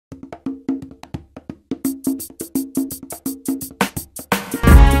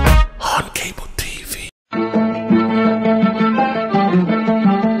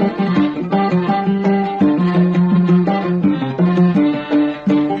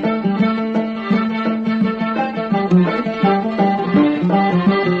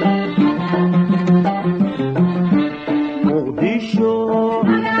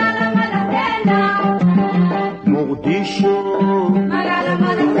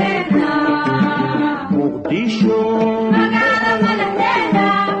Muqdisho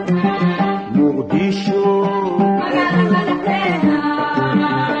Muqdisho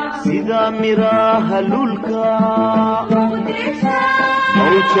sida miraha lulka Muqdisho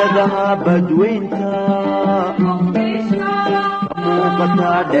mawjadaha badweynta Muqdisho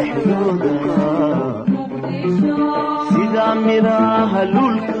muuqata dhexdooda Muqdisho sida miraha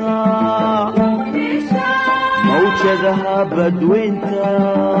lulka Muqdisho mawjadaha badweynta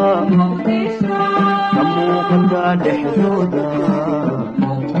Muqdisho muuqata dhexdooda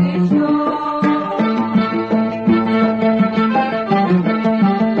Muqdisho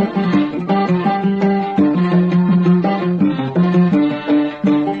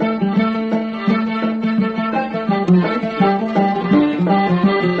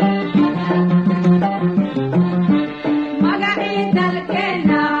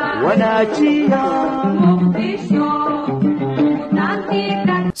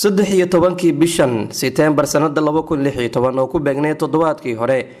saddex iyo tobankii bishan September sanada 2016 oo ku beegnay toddobaadkii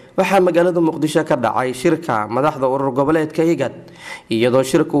hore waxaa magaalada Muqdisho ka dhacay shirka madaxda urur goboleedka IGAD iyadoo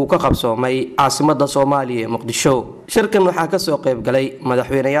shirku uu ka qabsoomay caasimadda Soomaaliya Muqdisho. Shirkan waxaa ka soo qayb galay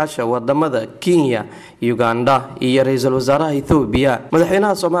madaxweynayaasha wadamada Kenya, Uganda iyo ra'iisul wasaaraha Ethiopia.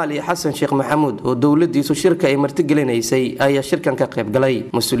 Madaxweynaha Soomaaliya Xasan Sheekh Maxamuud oo dawladdiisu shirka ay martigelinaysay ayaa shirkan ka qayb galay.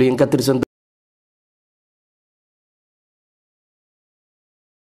 Mas'uuliyiin ka tirsan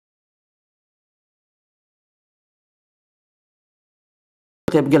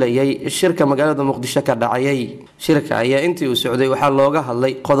qaybgalayay shirka magaalada Muqdisho ka dhacayay. Shirka ayaa intii uu socday waxaa looga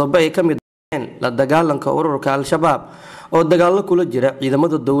hadlay qodobo ay ka mid yihiin la dagaalanka ururka Al-Shabaab oo dagaalo kula jira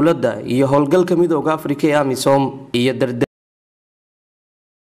ciidamada dawladda iyo howlgalka midowga Afrika ee AMISOM iyo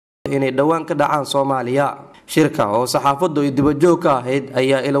inay dhawaan ka dhacaan Soomaaliya. Shirka oo saxaafaddu ay dibajoog ka ahayd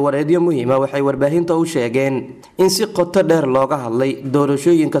ayaa ila wareedyo muhiim ah waxay warbaahinta u sheegeen in si qoto dheer looga hadlay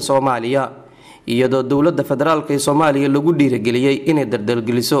doorashooyinka Soomaaliya iyadoo dawladda federaalka ee Soomaaliya lagu dhiirigeliyay inay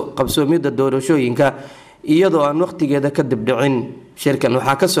dardargeliso qabsoomida doorashooyinka iyadoo aan waqtigeeda ka dib dhicin. Shirkan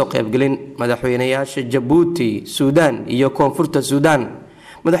waxaa ka soo qayb galin madaxweynayaasha Djibouti, Suudaan iyo Koonfurta Suudaan.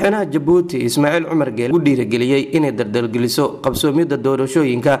 Madaxweynaha Djibouti Ismaaciil Cumar Geele lagu dhiirigeliyay inay dardargeliso qabsoomida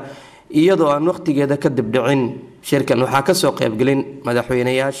doorashooyinka iyadoo aan waqtigeeda ka dib dhicin. Shirkan waxaa ka soo qayb galin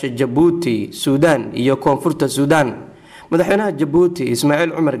madaxweynayaasha Djibouti, Suudaan iyo Koonfurta Suudaan. madaxweynaha Djibouti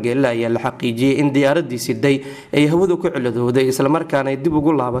Ismaaciil Cumar Geele ayaa la xaqiijiyay in diyaaradii siday ay hawada ku ciladooday isla markaana ay dib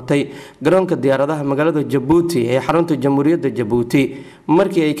ugu laabatay garoonka diyaaradaha magaalada Djibouti ee xarunta Jamhuuriyadda Djibouti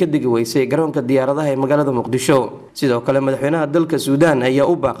markii ay ka digi weysay garoonka diyaaradaha ee magaalada Muqdisho. Sidoo kale madaxweynaha dalka Suudaan ayaa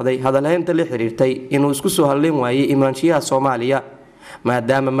u baaqday hadalhaynta la xiriirtay inuu isku soo halleyn waayay imaanshiyaha Soomaaliya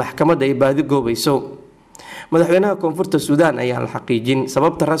maadaama maxkamadda ay baadi goobayso. madaxweynaha Koonfurta Suudaan ayaa la xaqiijin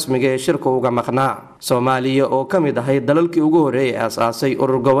sababta rasmiga ee shirka uga maqnaa. Soomaaliya oo kamid ahay dalalkii ugu horeeyay aasaasay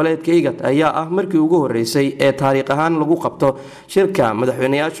urur goboleedka IGAD ayaa ah markii ugu horeysay ee taariikh ahaan lagu qabto shirka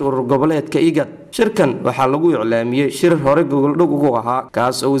madaxweynayaasha urur goboleedka IGAD. Shirkan waxaa lagu iclaamiyay shir hore gogoldhog ugu ahaa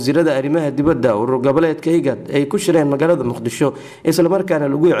kaas oo wasiirada arrimaha dibadda urur goboleedka IGAD ay ku shireen magaalada Muqdisho isla markaana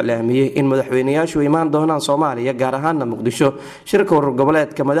lagu iclaamiyay in madaxweynayaashu imaan doonaan Soomaaliya gaar ahaan Muqdisho. Shirka urur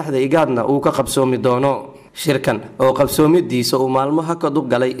goboleedka madaxda IGADna uu ka qabsoomi doono. shirkan oo qabsoomidiisa uu maalmo hakad u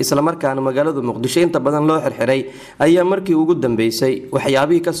galay isla markaana magaalada Muqdisho inta badan loo xirxiray ayaa markii ugu dambeysay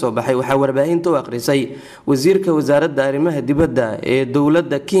waxyaabihii ka soo baxay waxa warbaahinta u akhrisay wasiirka wasaaradda arrimaha dibadda ee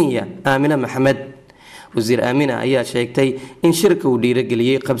dawladda Kenya Aamina Maxamed. wasiir Aamina ayaa sheegtay in shirka uu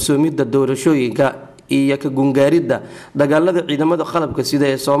dhiirigeliyay qabsoomida doorashooyinka iyo ka gungaaridda dagaalada ciidamada qalabka sida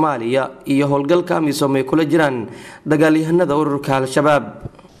ee Soomaaliya iyo howlgalka AMISOM ay kula jiraan dagaalyahanada ururka Al-Shabaab.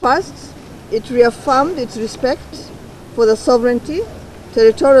 It reaffirmed its respect for the sovereignty,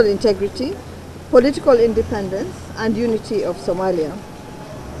 territorial integrity, political independence and unity of Somalia.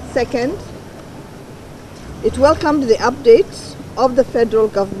 Second, it welcomed the update of the federal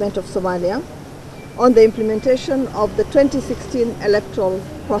government of Somalia on the implementation of the 2016 electoral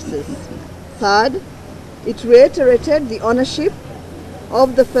process. Third, it reiterated the ownership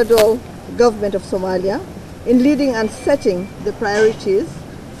of the federal government of Somalia in leading and setting the priorities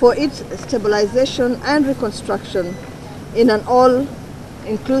for its stabilization and reconstruction in an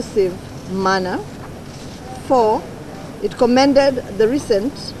all-inclusive manner. 4, it commended the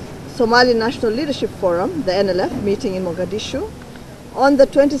recent Somali National Leadership Forum, the NLF, meeting in Mogadishu on the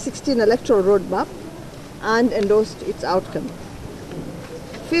 2016 electoral roadmap and endorsed its outcome.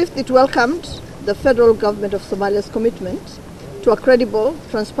 5th, it welcomed the federal government of Somalia's commitment to a credible,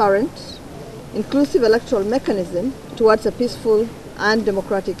 transparent, inclusive electoral mechanism towards a peaceful and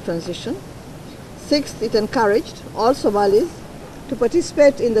democratic transition. 6th, it encouraged all Somalis to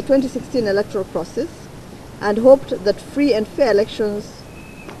participate in the 2016 electoral process and hoped that free and fair elections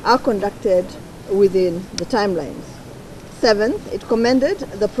are conducted within the timelines. Seventh, it commended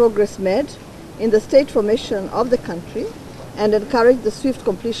the progress made in the state formation of the country and encouraged the swift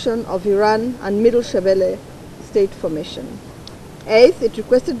completion of Iran and Middle Shabelle state formation. Eighth, it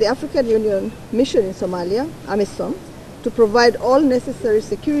requested the African Union mission in Somalia, AMISOM, to provide all necessary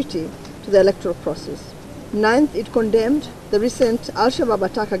security to the electoral process. Ninth, it condemned the recent Al-Shabaab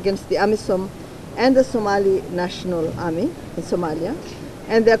attack against the AMISOM and the Somali National Army in Somalia,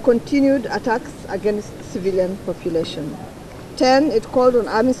 and their continued attacks against civilian population. 10, it called on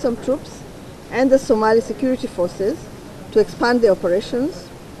AMISOM troops and the Somali security forces to expand their operations,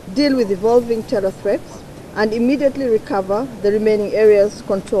 deal with evolving terror threats, and immediately recover the remaining areas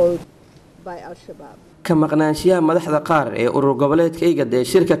controlled by Al-Shabaab. ka maqnaanshiyaha madaxda qaar ee urur goboleedka IGAD ee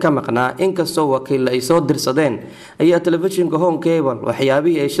shirka ka maqnaa inkastoo wakiil ay soo dirsadeen ayaa telefishinka Home Cable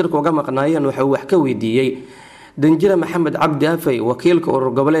waxyaabihii ay shirka uga maqnaayeen waxa uu wax ka weydiiyay Danjira Maxamed Cabdi Afay wakiilka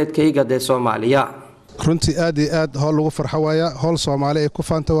urur goboleedka IGAD ee Soomaaliya runtii aad iyo aad howl lagu farxo waaya howl Soomaali ay ku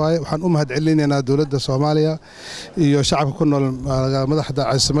faanta waaya waxaan u mahadcelinaynaa dawladda Soomaaliya iyo shacabka ku nool madaxda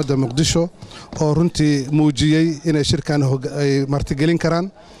caasimadda Muqdisho oo runtii muujiyay inay shirkan ay martigelin karaan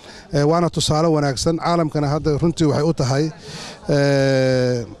waana tusaale wanaagsan caalamkana hadda runtii waxay u tahay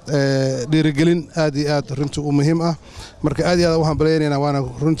dhiirigelin aad iyo aad runtii u muhiim ah marka aad iyo aad waxaan baleynaynaa waana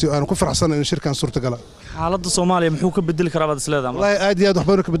runtii aan ku faraxsanahay in shirkan suurtagal xaaladda Soomaaliya muxuu ka bedeli karaa baad isleedahay wallahi aad iyo aad wax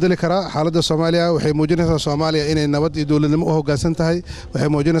badan ka bedeli karaa xaaladda Soomaaliya waxay muujinaysaa Soomaaliya inay nabad iyo dawladnimo u hoggaansan tahay waxay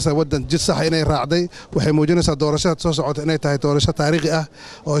muujinaysaa wadan jid sax inay raacday waxay muujinaysaa doorashada soo socota inay tahay doorasho taariikhi ah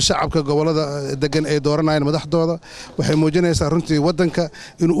oo shacabka gobolada degan ay dooranayaan madaxdooda waxay muujinaysaa runtii wadanka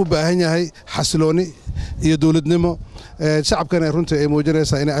inuu u baahan yahay xasilooni iyo dawladnimo shacabkana runtii ay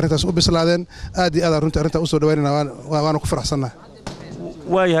muujinaysaa inay arintaas u bislaadeen aad iyo aad runtii arinta u soo dhawaynayna waana ku faraxsanahay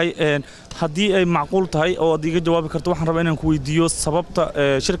waayahay haddii ay macquul tahay oo aad iga jawaabi karto waxaan rabaa inaan ku weydiiyo sababta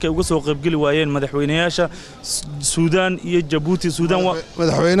shirka ay uga soo qaybgeli waayeen madaxweynayaasha Suudaan iyo Djibouti Suudaan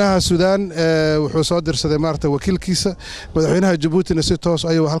madaxweynaha Suudaan wuxuu soo dirsaday maarta wakiilkiisa madaxweynaha Djibouti si toos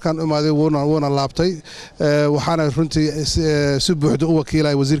ayuu halkan u imaaday wuuna laabtay waxaana runtii si buuxda u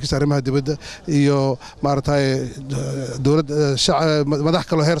wakiilay wasiirkiisa arrimaha dibadda iyo maarta dawladda madax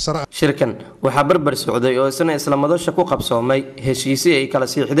kale heer sare shirkan waxa barbar socday oo isla madasha ku qabsoomay heshiisyo ay kala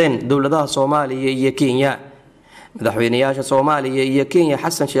siixdeen dawladaha Soomaaliya iyo Kenya madaxweynayaasha Soomaaliya iyo Kenya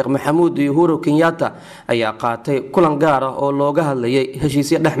Xasan Sheekh Maxamuud iyo Uhuru Kenyatta ayaa qaatay kulan gaar ah oo looga hadlayay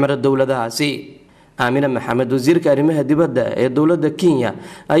heshiisyo dhexmara dawladahaasi Aamina Maxamed wasiirka arrimaha dibadda ee dawladda Kenya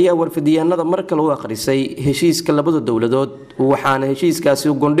ayaa warfidiyaanada mar kale u akhrisay heshiiska labada dawladood waxaana heshiiskaasi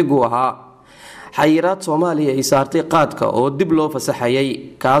gondhig u ahaa xayiraad Soomaaliya ay saartay qaadka oo dib loo fasaxayay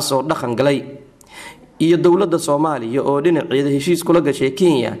kaas oo dhaqan galay iyo dawladda Soomaaliya oo dhinaceeda heshiis kula gashay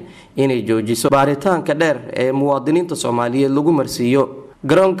Kenya inay joojiso baaritaanka dheer ee muwaadiniinta Soomaaliyeed lagu marsiiyo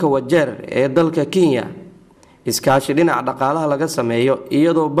garoonka Wajeer ee dalka Kenya iskaashi dhinaca dhaqaalaha laga sameeyo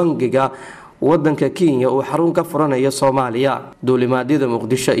iyadoo bangiga wadanka Kenya uu xarun ka furanayo Soomaaliya duulimaadyada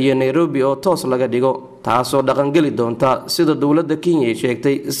Muqdisho iyo Nairobi oo toos laga dhigo taasoo dhaqan gali doonta sida dawladda Kenya ay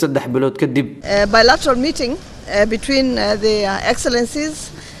sheegtay 3 bilood kadib bilateral meeting between the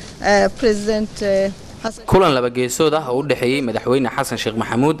excellencies President kulan laba geesood ah oo u dhaxeeyay madaxweyne Xasan Sheekh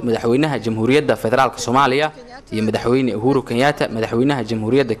Maxamuud madaxweynaha Jamhuuriyadda Federaalka Soomaaliya iyo madaxweyne Uhuru Kenyatta madaxweynaha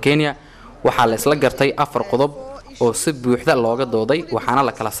Jamhuuriyadda Kenya waxa la isla gartay 4 qodob oo si buuxda looga dooday waxaana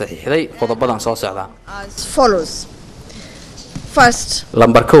la kala saxiixday qodobadan soo socda First,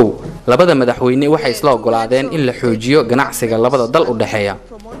 lambar 1 labada madaxweyne waxay isla ogolaadeen in la xoojiyo ganacsiga labada dal u dhaxeeya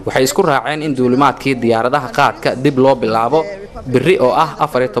waxay isku raaceen in duulimaadkii diyaaradaha qaadka dib loo bilaabo biri oo ah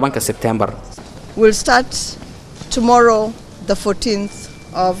 14 September will start tomorrow the 14th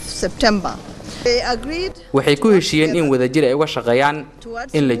of September. waxay ku heshiiyeen in wadajir ay uga shaqeeyaan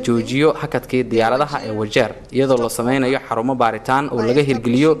in la joojiyo hakadkii diyaaradaha ee Wajeer iyadoo la sameynayo xarumo baaritaan oo laga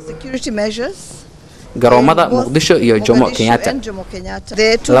hirgeliyo garoomada Muqdisho iyo Jomo Kenyatta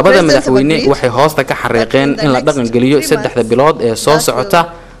labada madaxweyne waxay hoosta ka xariiqeen in la dhaqan geliyo 3 bilood ee soo socota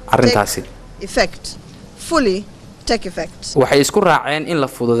arintaasi waxay isku raaceen in la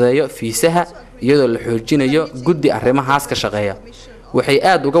fududeeyo fiisaha iyadoo la xoojinayo guddi arrimahaas ka shaqeeya waxay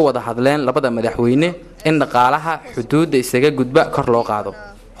aad uga wada hadleen labada madaxweyne in dhaqaalaha xuduudda isaga gudba kor loo qaado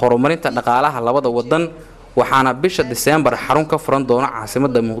horumarinta dhaqaalaha labada wadan waxaana bisha December xarun ka furan doona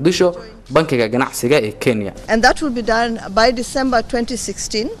caasimadda Muqdisho bankiga ganacsiga ee Kenya and that will be done by December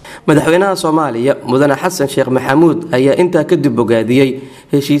 2016 madaxweynaha Soomaaliya mudane Xasan Sheekh Maxamuud ayaa inta ka dib bogaadiyay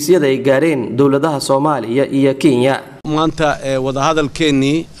heshiisyada ay gaareen dawladaha Soomaaliya iyo Kenya maanta wada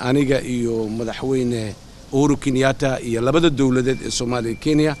hadalkeeni aniga iyo madaxweyne Uhuru Kenyatta iyo labada dawladeed ee Soomaaliya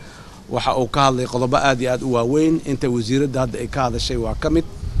Kenya waxa uu ka hadlay qodobo aad iyo aad u waaweyn inta wasiiradda hadda ay ka hadashay waa kamid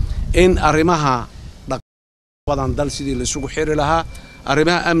in arrimaha badan dal sidii la isugu xiri lahaa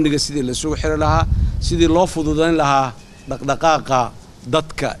arrimaha amniga sidii la isugu xiri lahaa sidii loo fududeyn lahaa dhaqdhaqaaqa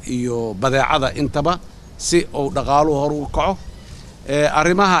dadka iyo badeecada intaba si uu dhaqaaluhu hor u kaco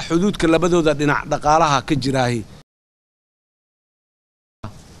arrimaha xuduudka labadooda dhinac dhaqaalaha ka jiraahi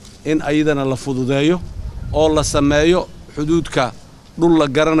in ayadana la fududeeyo oo la sameeyo xuduudka dhul la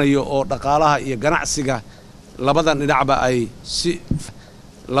garanayo oo dhaqaalaha iyo ganacsiga labadan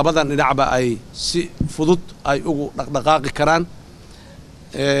dhinacba ay si fudud ay ugu dhaqdhaqaaqi karaan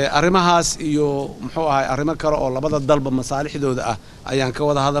arrimahaas iyo muxuu ahay arrimo kale oo labada dalba masaalixdooda ah ayaan ka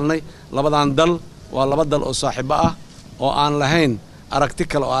wada hadalnay labadan dal waa laba dal oo saaxiibo ah oo aan lahayn aragti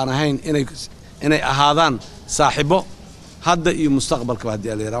kale oo aan ahayn inay ahaadaan saaxiibo hadda iyo mustaqbalka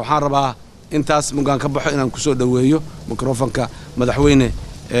haddii la yiraahdo waxaan rabaa intaas mugaan ka baxo inaan ku soo dhaweeyo mikrofonka madaxweyne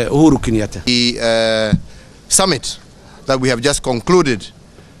Uhuru Kenyatta. The summit that we have just concluded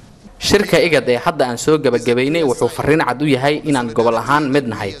shirka igad ee hadda aan soo gabagabeynay wuxuu fariin cad u yahay inaan gobol ahaan mid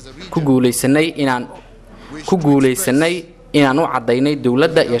nahay ku guuleysanay inaan u cadaynay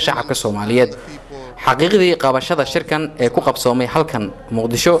dawladda iyo shacabka Soomaaliyeed xaqiiqdii qabashada shirkan ee ku qabsoomay halkan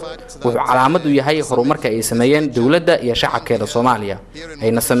Muqdisho wuxuu calaamad u yahay horumarka ay sameeyeen dawladda iyo shacabkeeda Soomaaliya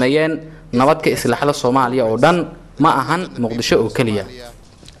ayna sameeyeen nabadka islaaxda Soomaaliya oo dhan ma ahan Muqdisho oo kaliya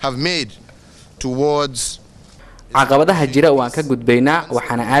have made towards caqabadaha jira waan ka gudbaynaa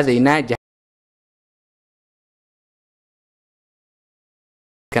waxaana aadaynaa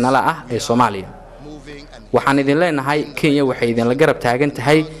kanala ah ee Soomaaliya waxaan idin leenahay Kenya waxay idin la garab taagan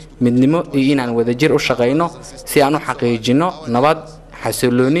tahay midnimo iyo inaan wadajir u shaqeyno si aan u xaqiijino nabad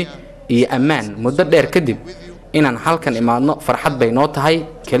xasilooni iyo ammaan muddo dheer kadib inaan halkan imaadno farxad bay noo tahay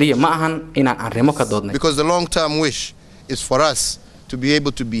kaliya ma ahan inaan arrimo ka doodnay because the long term wish is for us to be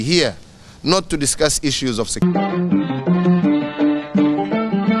able to be here not to discuss issues of security.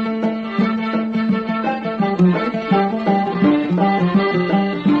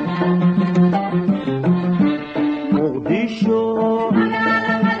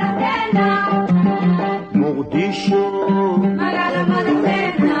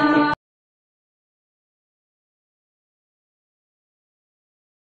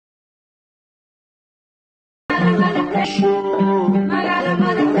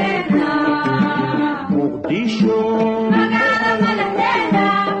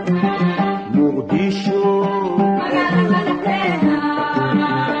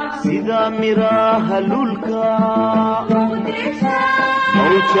 miraha lulka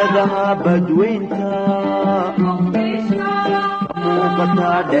mawjadaha badweynta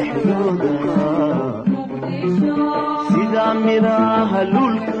muuqata dhexdooda sida miraha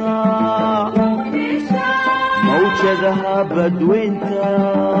lulka mawjadaha badweynta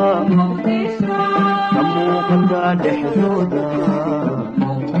muuqata dhexdooda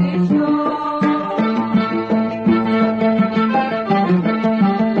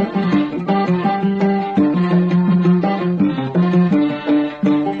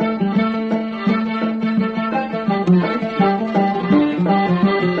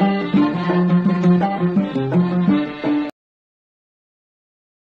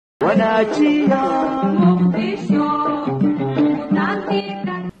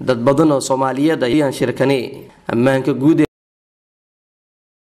dad badan oo Soomaaliyeed ayaan shirkani ammaanka guud ee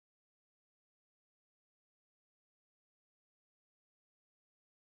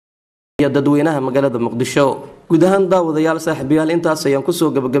dadweynaha magaalada Muqdisho guud ahaan daawadayaal saaxiibayaal intaas ayaan ku soo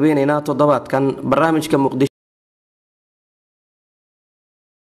gabagabeynaynaa toddobaadkan barnaamijka Muqdisho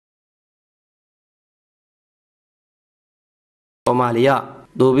Soomaaliya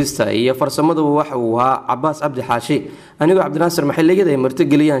دوبستا iyo farsamadu waxa uu ahaa Cabbaas Cabdi Xaashi anigu Cabdinaasir maxalligada ay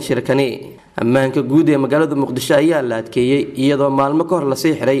martigeliyaan shirkani ammaanka guud ee magaalada Muqdisho ayaa la adkeeyay iyadoo maalmo ka hor la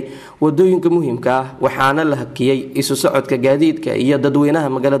sii xiray wadooyinka muhiimka ah waxaana la hakiyay isu socodka gaadiidka iyo dadweynaha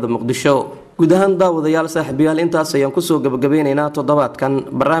magaalada Muqdisho guud ahaan daawadayaal saaxiibayaal intaas ayaan ku soo gabagabeynaynaa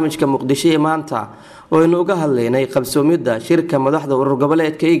toddobaadkan barnaamijka Muqdisho ee maanta oo aynu uga hadlaynay qabsoomida shirka madaxda urur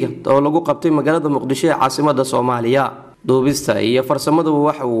goboleedka IGAD oo lagu qabtay magaalada Muqdisho ee caasimadda Soomaaliya دوبستا iyo farsamadu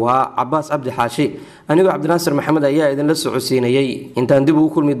waxa uu ahaa Cabbaas Cabdi Xaashi anigu Cabdinaasir Maxamed ayaa idin la socodsiinayay intaan dib ugu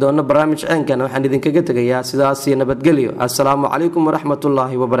kulmi doono barnaamij aankan waxaan idin kaga tagayaa sidaas iyo nabadgelyo assalaamu calaykum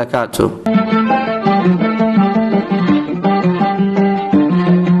waraxmatullaahi wabarakaatuh